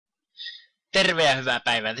Terve ja hyvää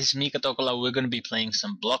päivää. This is Mika Tokola. We're going to be playing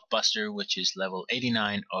some Block Buster, which is level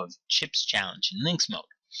 89 of Chip's Challenge in Lynx mode.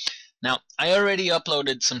 Now, I already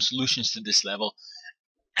uploaded some solutions to this level,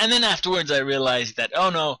 and then afterwards I realized that, oh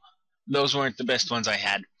no, those weren't the best ones I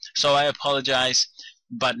had. So I apologize,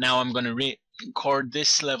 but now I'm going to record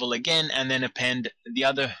this level again and then append the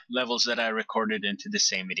other levels that I recorded into the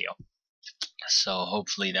same video. So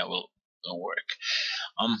hopefully that will work.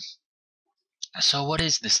 So what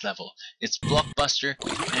is this level? It's Block Buster,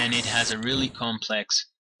 and it has a really complex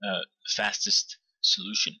fastest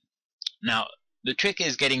solution. Now, the trick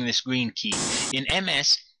is getting this green key. In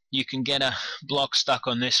MS, you can get a block stuck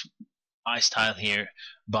on this ice tile here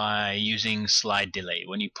by using slide delay.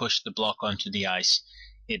 When you push the block onto the ice,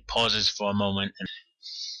 it pauses for a moment,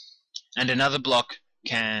 and another block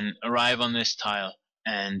can arrive on this tile,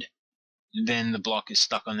 and then the block is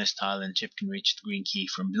stuck on this tile, and Chip can reach the green key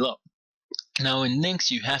from below. Now in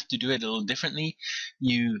Lynx you have to do it a little differently.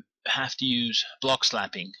 You have to use block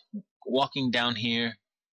slapping. Walking down here,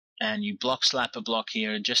 and you block slap a block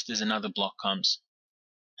here just as another block comes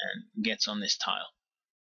and gets on this tile.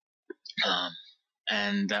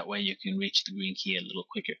 And that way you can reach the green key a little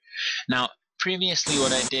quicker. Now previously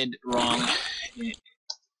what I did wrong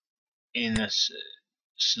in this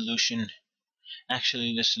solution,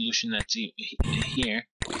 actually the solution that's here,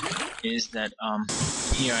 is that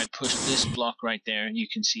here I pushed this block right there. You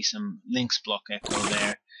can see some Lynx block echo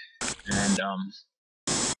there, and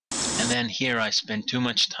then here I spent too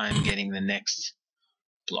much time getting the next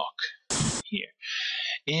block here.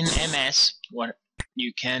 In MS, what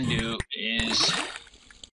you can do is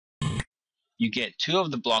you get two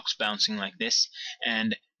of the blocks bouncing like this,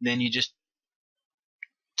 and then you just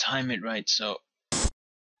time it right. So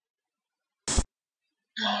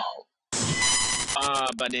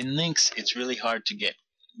but in Lynx it's really hard to get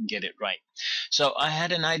it right. So I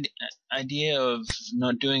had an idea of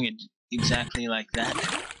not doing it exactly like that,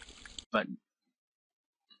 but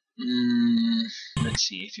let's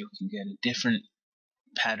see if you can get a different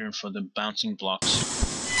pattern for the bouncing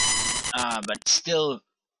blocks. But still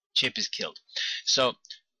Chip is killed. So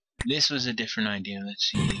this was a different idea.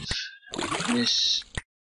 Let's see if this,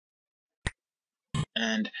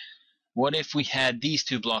 and what if we had these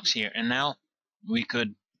two blocks here, and now we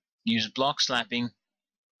could use block slapping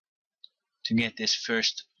to get this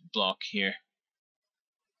first block here.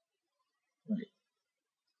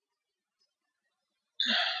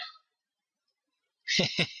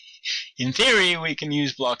 In theory, we can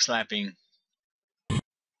use block slapping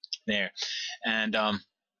there, and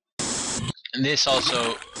this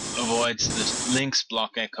also avoids the Lynx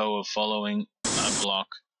block echo of following a block.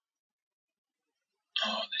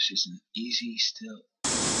 Oh, this isn't easy still.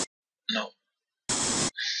 No.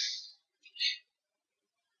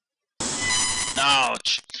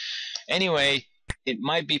 Ouch. Anyway, it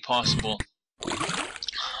might be possible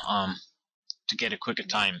to get a quicker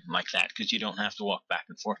time like that, because you don't have to walk back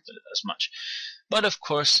and forth as much. But of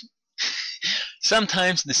course,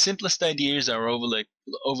 sometimes the simplest ideas are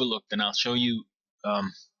overlooked, and I'll show you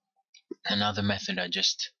another method I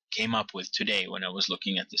just came up with today when I was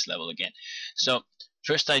looking at this level again. So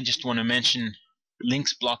first I just want to mention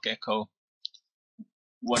Lynx block echo.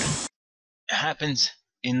 What happens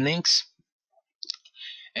in Lynx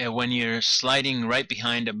when you're sliding right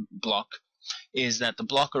behind a block is that the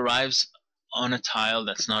block arrives on a tile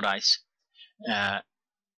that's not ice,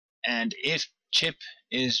 and if Chip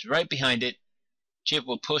is right behind it, Chip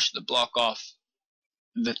will push the block off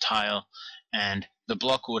the tile, and the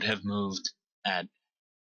block would have moved at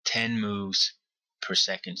 10 moves per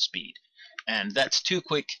second speed, and that's too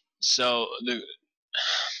quick, so the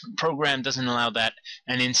program doesn't allow that,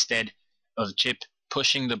 and instead of Chip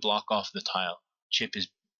pushing the block off the tile, Chip is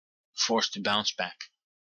forced to bounce back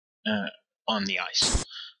on the ice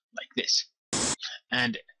like this.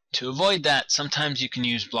 And to avoid that, sometimes you can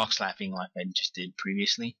use block slapping like I just did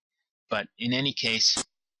previously, but in any case,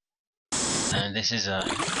 this is a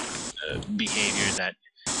behavior that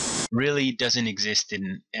really doesn't exist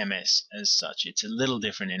in MS as such. It's a little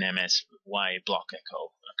different in MS why block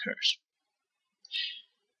echo occurs.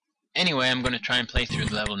 Anyway, I'm going to try and play through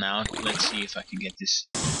the level now. Let's see if I can get this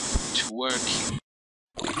to work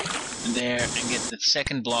there and get the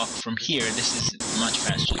second block from here. This is much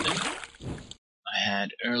faster than I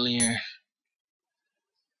had earlier.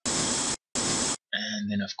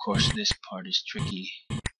 And then of course this part is tricky.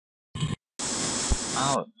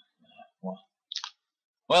 Oh,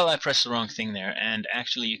 well, I pressed the wrong thing there, and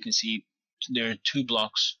actually you can see there are two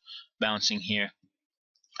blocks bouncing here.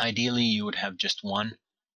 Ideally you would have just one,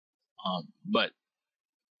 but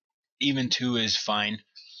even two is fine,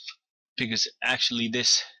 because actually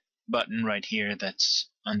this button right here that's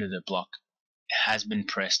under the block has been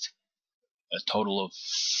pressed a total of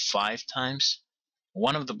 5 times.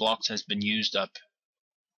 One of the blocks has been used up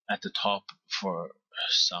at the top for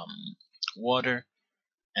some water,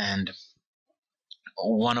 and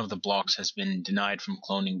one of the blocks has been denied from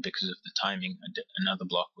cloning because of the timing. Another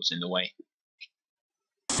block was in the way.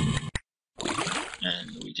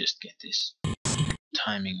 And we just get this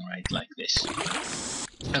timing right like this.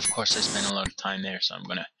 Of course, I spent a lot of time there, so I'm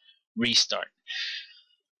gonna restart.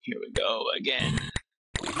 Here we go again.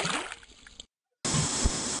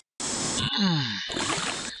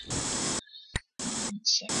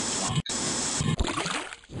 Second block.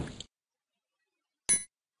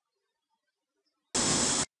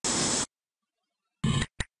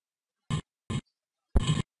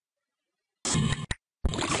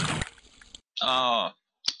 Oh,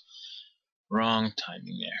 wrong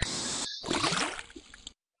timing there.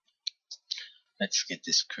 Let's get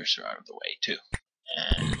this cursor out of the way too.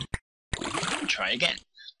 And try again.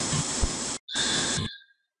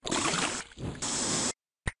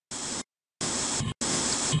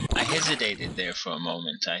 I hesitated there for a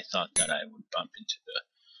moment. I thought that I would bump into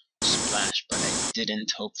the splash, but I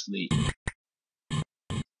didn't. Hopefully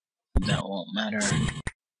that won't matter.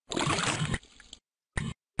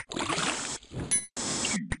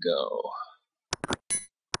 Here we go.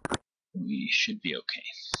 We should be okay.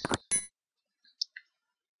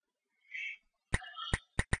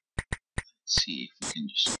 Let's see if we can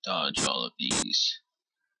just dodge all of these.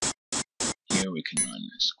 Here we can run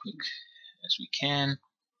as quick as we can.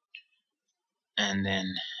 And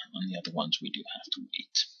then on the other ones we do have to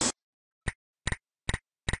wait.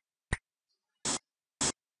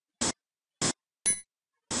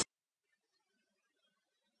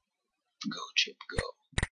 Go, chip, go.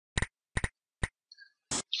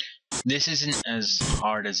 This isn't as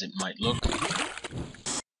hard as it might look.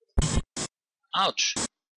 Ouch!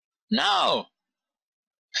 No!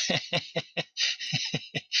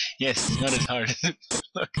 Yes, it's not as hard as it might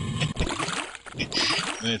look.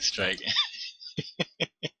 Let's try again.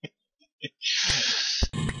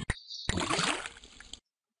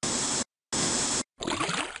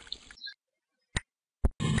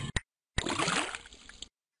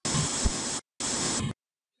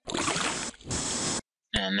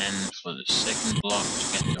 And then for the second block,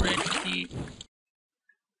 to get the red key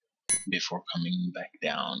before coming back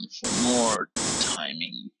down for more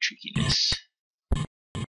timing trickiness.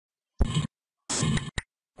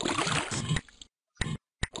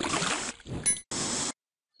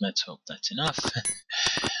 Let's hope that's enough.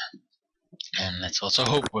 And let's also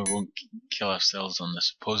hope we won't kill ourselves on the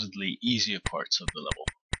supposedly easier parts of the level.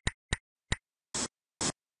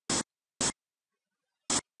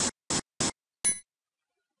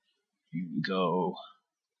 Here we go.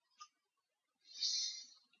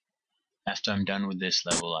 After I'm done with this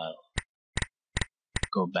level, I'll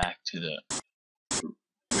go back to the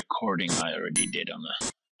recording I already did on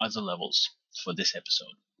the other levels for this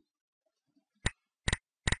episode.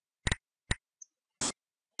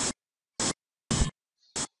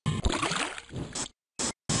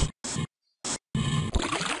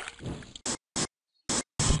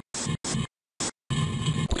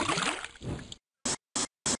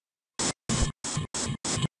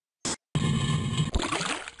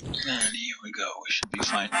 And here we go, we should be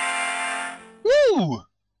fine. Woo!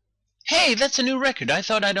 Hey, that's a new record. I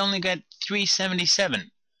thought I'd only get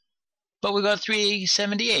 377. But we got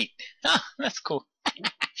 378. Ah, that's cool.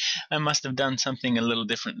 I must have done something a little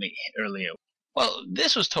differently earlier. Well,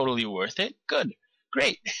 this was totally worth it. Good.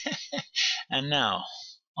 Great. And now,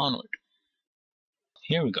 onward.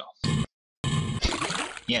 Here we go.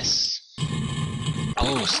 Yes.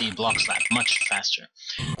 Oh, see, block slap. Much faster.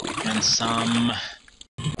 And some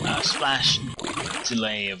splash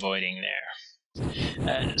delay avoiding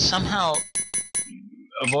there. Somehow,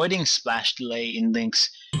 avoiding splash delay in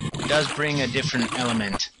Lynx does bring a different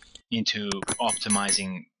element into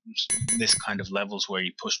optimizing this kind of levels where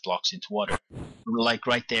you push blocks into water. Like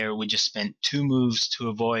right there, we just spent 2 moves to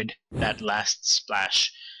avoid that last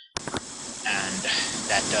splash, and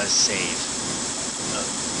that does save.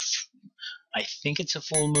 I think it's a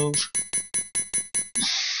full move.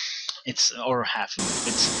 It's or half a move.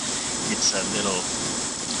 It's a little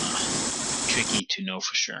tricky to know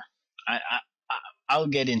for sure. I'll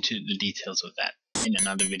get into the details of that in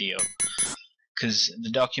another video, because the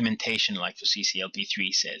documentation, like for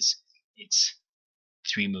CCLP3, says it's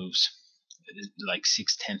 3 moves, like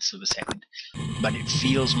 0.6 of a second, but it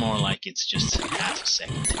feels more like it's just half a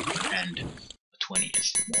second and a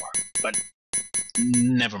 20th more. But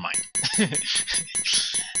never mind.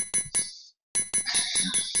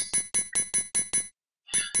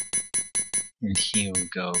 And here we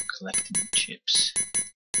go, collecting chips.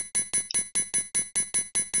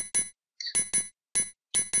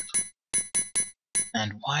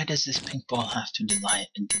 And why does this pink ball have to delay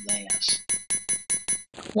us?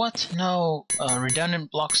 What? No,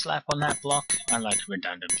 redundant block slap on that block? I like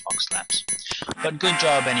redundant block slaps. But good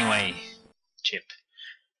job anyway, Chip.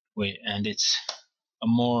 And it's a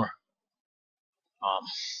more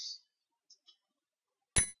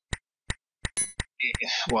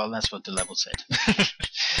well, that's what the level said.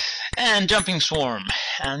 And Jumping Swarm.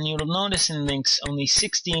 And you'll notice in Lynx only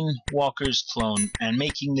 16 walkers clone, and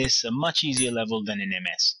making this a much easier level than in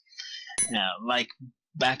MS. Like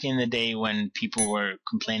back in the day when people were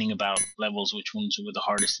complaining about levels, which ones were the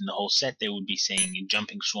hardest in the whole set, they would be saying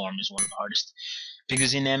Jumping Swarm is one of the hardest.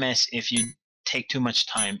 Because in MS, if you take too much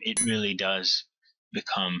time, it really does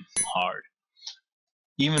become hard.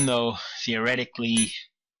 Even though, theoretically,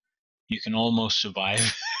 you can almost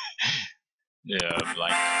survive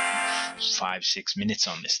like 5-6 minutes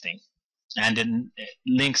on this thing. And in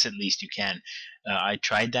Lynx, at least, you can. I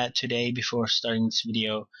tried that today before starting this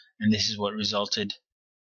video, and this is what resulted.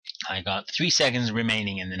 I got 3 seconds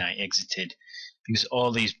remaining, and then I exited because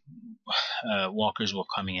all these walkers were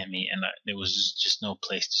coming at me, and there was just no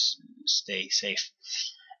place to stay safe.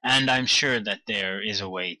 And I'm sure that there is a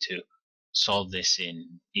way to solve this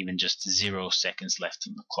in even just 0 seconds left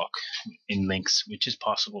on the clock in Lynx, which is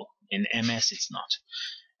possible. In MS, it's not.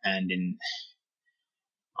 And in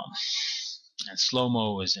and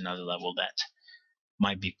slow-mo is another level that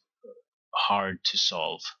might be hard to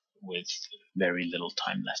solve with very little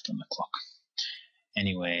time left on the clock.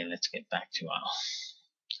 Anyway, let's get back to our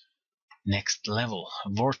next level,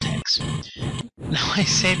 Vortex. Now, I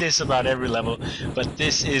say this about every level, but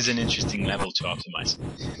this is an interesting level to optimize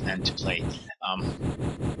and to play.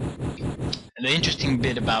 The interesting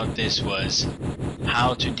bit about this was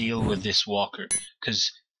how to deal with this walker,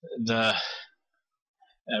 because the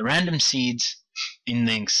random seeds in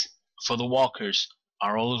Lynx for the walkers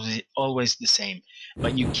are always the same,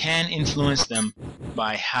 but you can influence them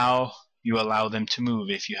by how you allow them to move.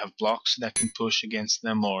 If you have blocks that can push against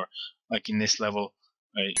them, or like in this level,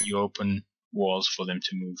 you open walls for them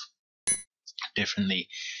to move differently,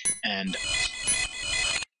 and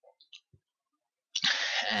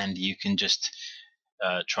you can just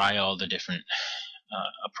try all the different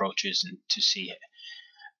approaches and to see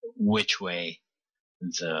which way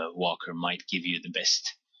the walker might give you the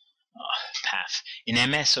best path. In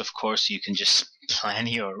MS, of course, you can just plan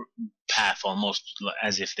your path almost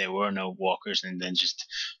as if there were no walkers, and then just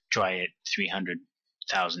try it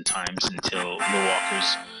 300,000 times until the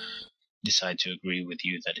walkers decide to agree with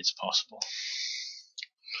you that it's possible.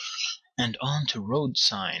 And on to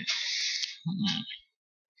Roadsign.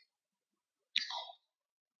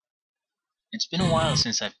 It's been a while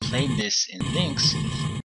since I've played this in Lynx.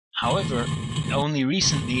 However, only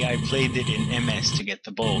recently I played it in MS to get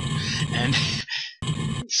the bold, and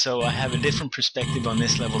so I have a different perspective on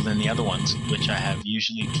this level than the other ones, which I have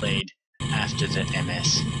usually played after the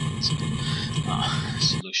MS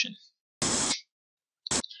solution.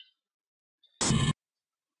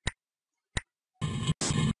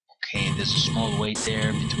 Okay, there's a small wait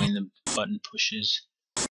there between the button pushes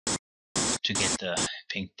to get the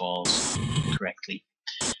pink balls correctly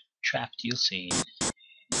trapped. You'll see in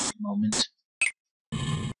a moment.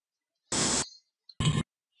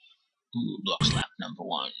 Ooh, block slap number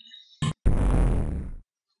 1.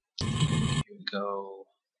 Here we go.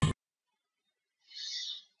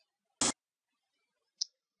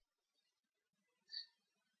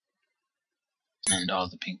 And all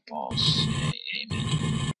the pink balls. Amen. Here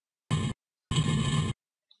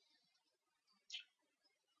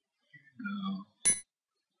we go.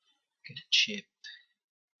 Get a chip.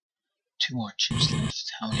 2 more chips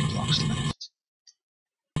left. How many blocks left?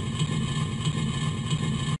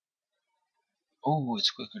 Oh, it's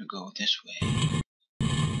quicker to go this way.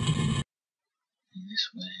 And this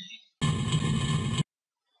way.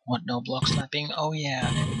 What, no block slapping? Oh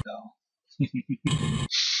yeah, there we go.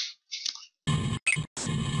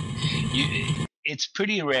 It's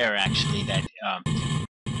pretty rare actually that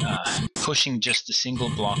pushing just a single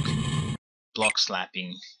block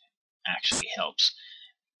slapping actually helps,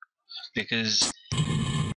 because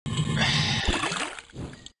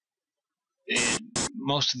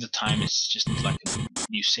most of the time it's just like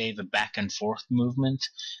you save a back and forth movement,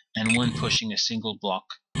 and when pushing a single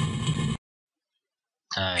block,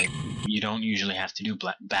 you don't usually have to do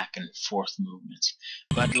back and forth movements.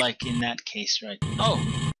 But like in that case, right? Oh,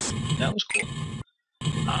 that was cool.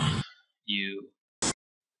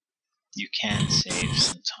 You can save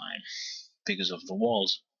some time because of the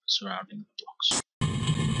walls surrounding the blocks.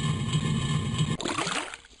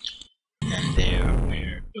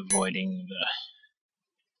 avoiding the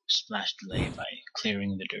splash delay by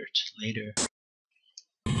clearing the dirt later.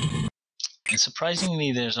 And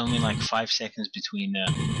surprisingly, there's only like 5 seconds between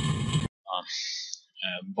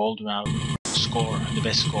bold route score, the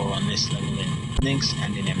best score on this level in Lynx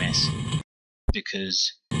and in MS,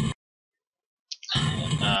 because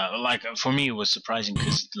like for me it was surprising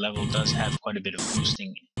because the level does have quite a bit of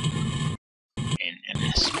boosting in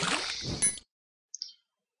MS.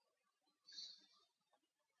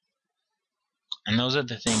 And those are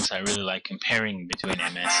the things I really like comparing between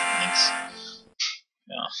MS and Lynx,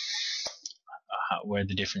 where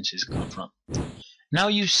the differences come from. Now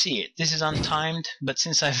you see it. This is untimed, but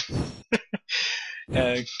since I've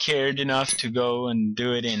cared enough to go and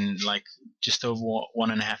do it in like just over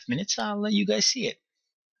 1.5 minutes, I'll let you guys see it.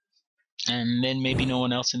 And then maybe no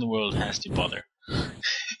one else in the world has to bother.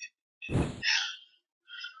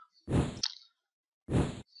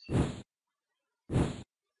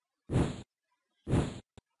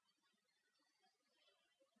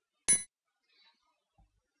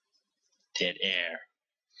 Dead air.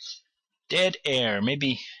 Dead air.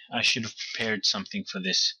 Maybe I should have prepared something for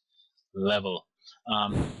this level.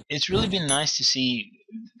 It's really been nice to see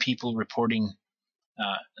people reporting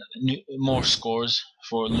more scores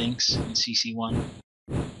for Lynx in CC1.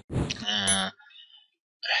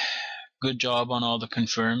 Good job on all the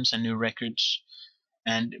confirms and new records.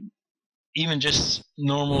 And even just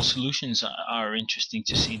normal solutions are interesting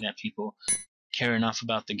to see that people care enough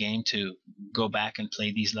about the game to go back and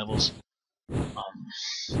play these levels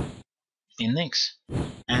in Lynx.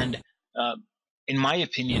 And in my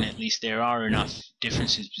opinion, at least, there are enough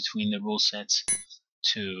differences between the rule sets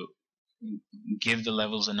to give the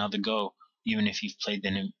levels another go, even if you've played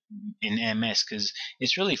them in MS, because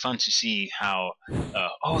it's really fun to see how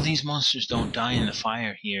oh, these monsters don't die in the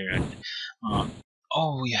fire here, and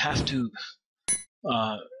oh, you have to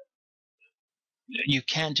you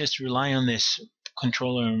can't just rely on this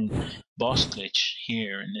controller and boss glitch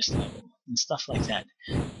here in this level, and stuff like that.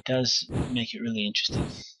 It does make it really interesting.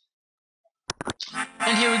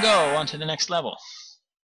 And here we go, on to the next level.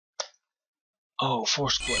 Oh,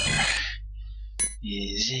 Foursquare.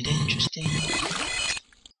 Is it interesting?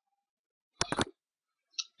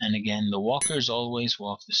 And again, the walkers always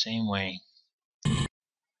walk the same way.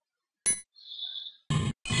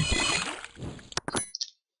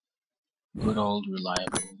 Good old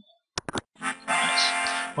reliable.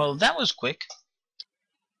 Nice. Well, that was quick.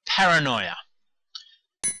 Paranoia.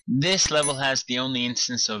 This level has the only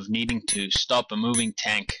instance of needing to stop a moving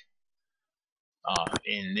tank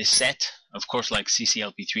in this set. Of course, like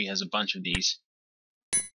CCLP3 has a bunch of these,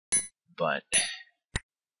 but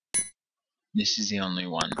this is the only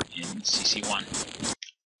one in CC1.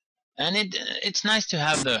 And it's nice to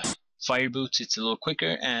have the fire boots. It's a little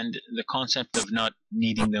quicker, and the concept of not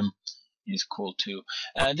needing them is cool too.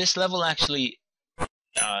 This level actually,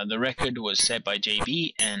 the record was set by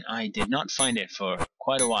JB, and I did not find it for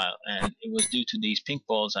quite a while, and it was due to these pink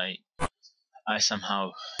balls. I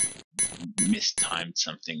somehow mistimed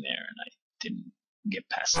something there, and I didn't get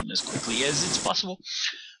past them as quickly as it's possible.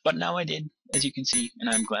 But now I did, as you can see, and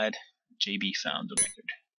I'm glad JB found the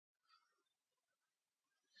record.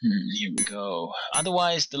 Here we go.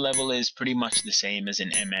 Otherwise, the level is pretty much the same as in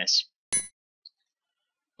MS,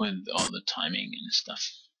 with all the timing and stuff.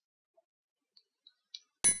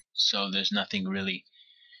 So there's nothing really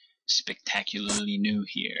spectacularly new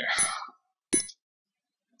here.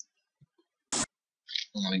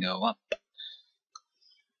 We go up,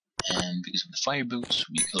 and because of the fire boots,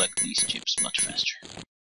 we collect these chips much faster.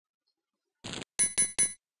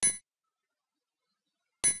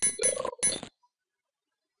 Go.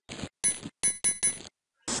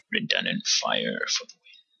 Redundant fire for the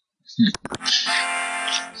win.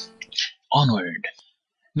 Onward.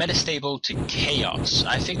 Metastable to chaos.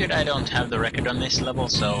 I figured I don't have the record on this level,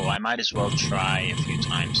 so I might as well try a few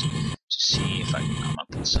times to see if I can come up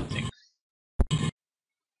with something.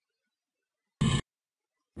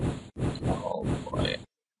 Oh boy.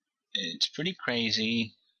 It's pretty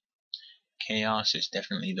crazy. Chaos is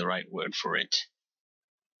definitely the right word for it.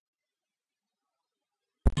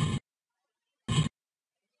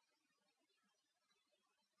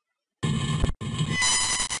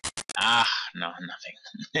 Ah, no, nothing.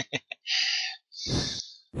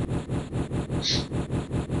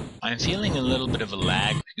 I'm feeling a little bit of a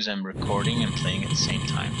lag because I'm recording and playing at the same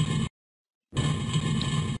time.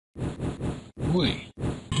 Ooh.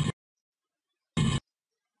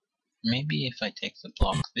 Maybe if I take the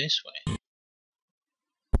block this way.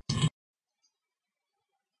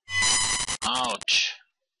 Ouch.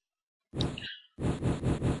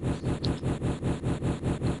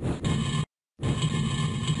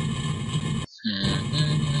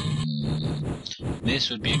 This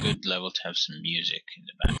would be a good level to have some music in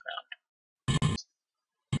the background.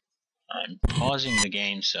 I'm pausing the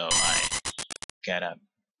game so I get a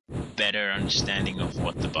better understanding of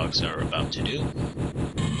what the bugs are about to do.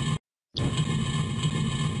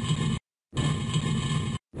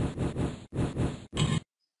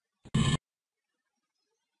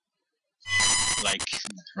 Like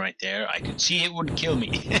right there, I could see it would kill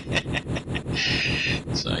me.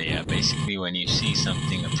 So yeah, basically when you see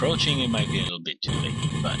something approaching, it might be a little bit too late,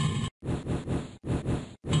 but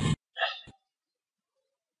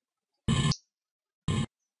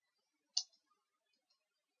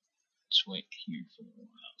let's wait here for a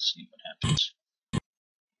while, see what happens.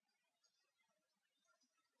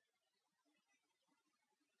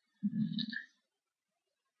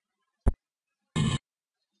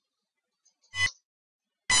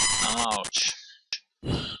 Ouch.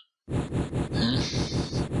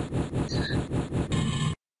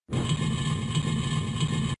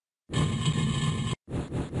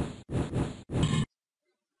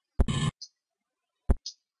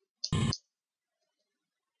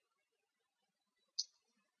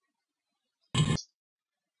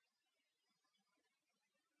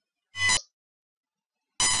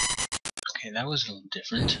 Okay, that was a little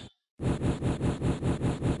different.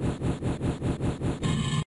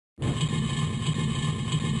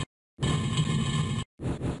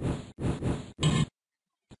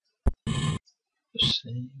 The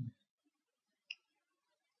same.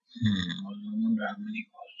 I wonder how many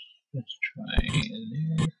was. Let's try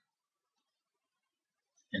there.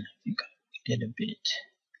 And I think I did a bit.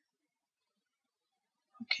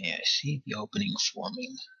 Okay, I see the opening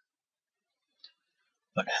forming.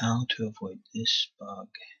 But how to avoid this bug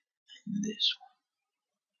and this one?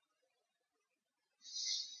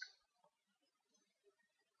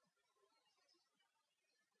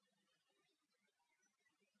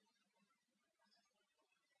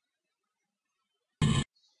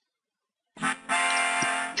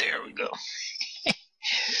 There we go.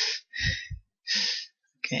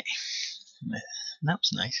 Okay, that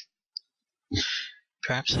was nice.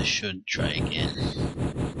 Perhaps I should try again.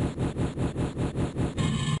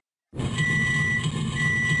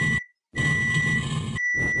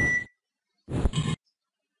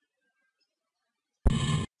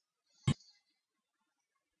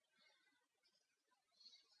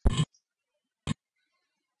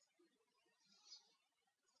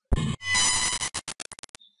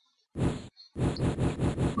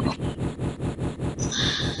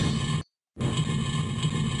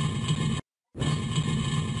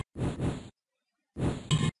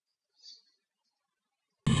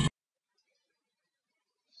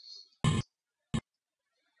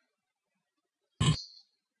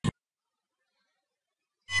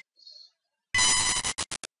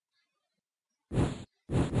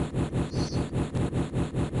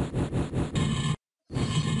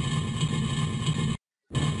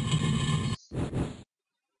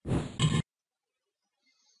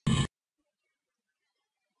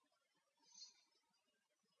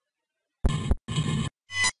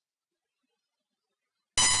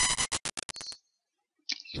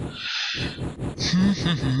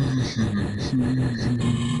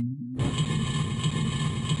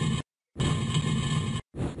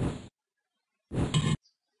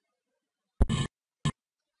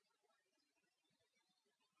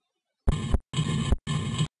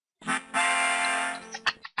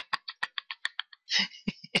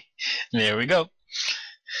 There we go.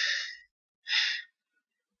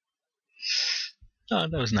 Oh,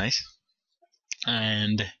 that was nice.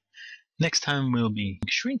 And next time we'll be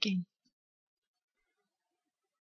shrinking.